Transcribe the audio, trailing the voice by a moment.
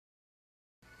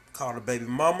Call the baby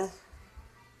mama.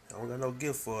 I don't got no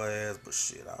gift for her ass, but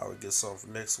shit, I already get something for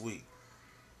next week.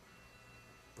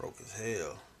 Broke as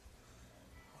hell.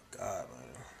 God,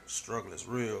 man. Struggle is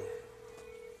real.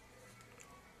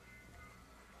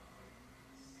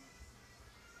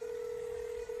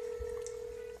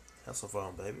 Have some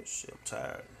fun, baby. Shit, I'm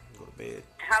tired. Go to bed.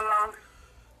 Hello.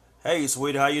 Hey,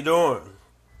 sweetie, how you doing?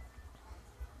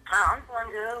 I'm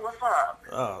doing good. What's up?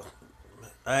 Uh,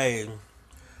 hey,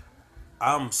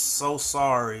 I'm so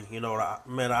sorry.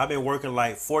 Man, I've been working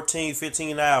like 14,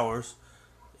 15 hours,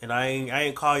 and I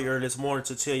ain't called you early this morning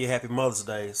to tell you Happy Mother's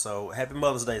Day. So Happy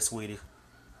Mother's Day, sweetie.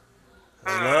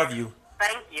 I Mm, love you.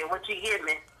 thank you. What you give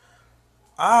me?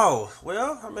 Oh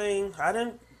well, I mean,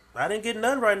 I didn't get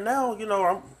none right now.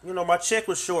 My check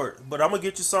was short, but I'm gonna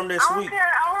get you some I next don't week. care.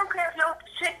 I don't care if your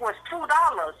check was $2.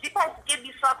 You supposed to give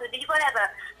me something. You gonna have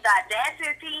the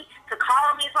audacity to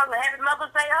call me something Happy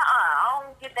Mother's Day? I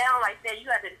don't get down like that. You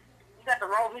got to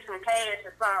roll me some cash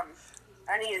or something.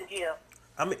 I need a gift.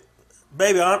 I mean,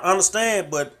 baby, I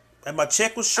understand, but and my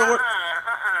check was short.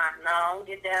 No, I don't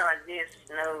get down like this.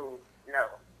 No, no.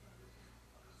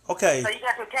 Okay, So you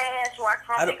got some cash where I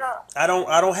can I don't, pick up?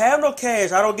 I don't have no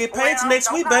cash. I don't get paid till Well, next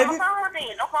don't week, call my baby. phone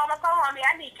then. Don't call my phone.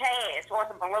 I need cash or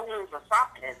some balloons or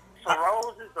something. Some I,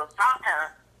 roses or something.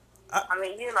 I, I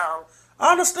mean, you know.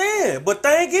 I understand, but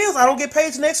thing is, I don't get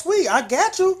paid till next week. I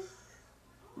got you.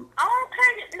 I don't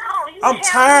care. No, you I'm have me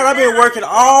tired. I've now. been I working need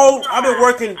no. I've been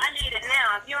working. I need it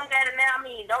now. If you don't get it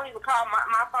now, don't even call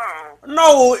my phone.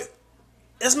 No,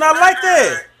 it's not like Uh-uh.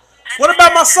 that. What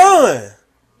about my son?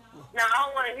 No, I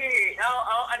don't want to hear it.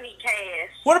 I need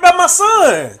cash. What about my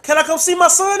son? Can I come see my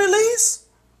son at least?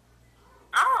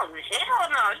 Oh, hell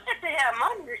no. You have to have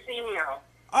money to see him.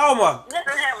 Oh my! You have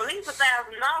to have at least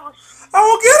 $1,000. I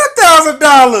will get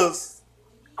 $1,000.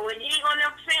 When you ain't gonna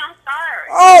never see him, I'm sorry.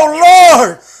 Oh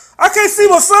Lord! I can't see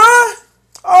my son.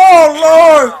 Oh Hell no.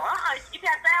 Lord! You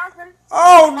got 1,000?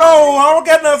 Oh no! I don't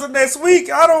got nothing next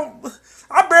week. I don't.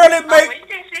 I barely Oh, make. well, you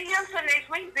can't see him till next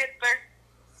week, Victor.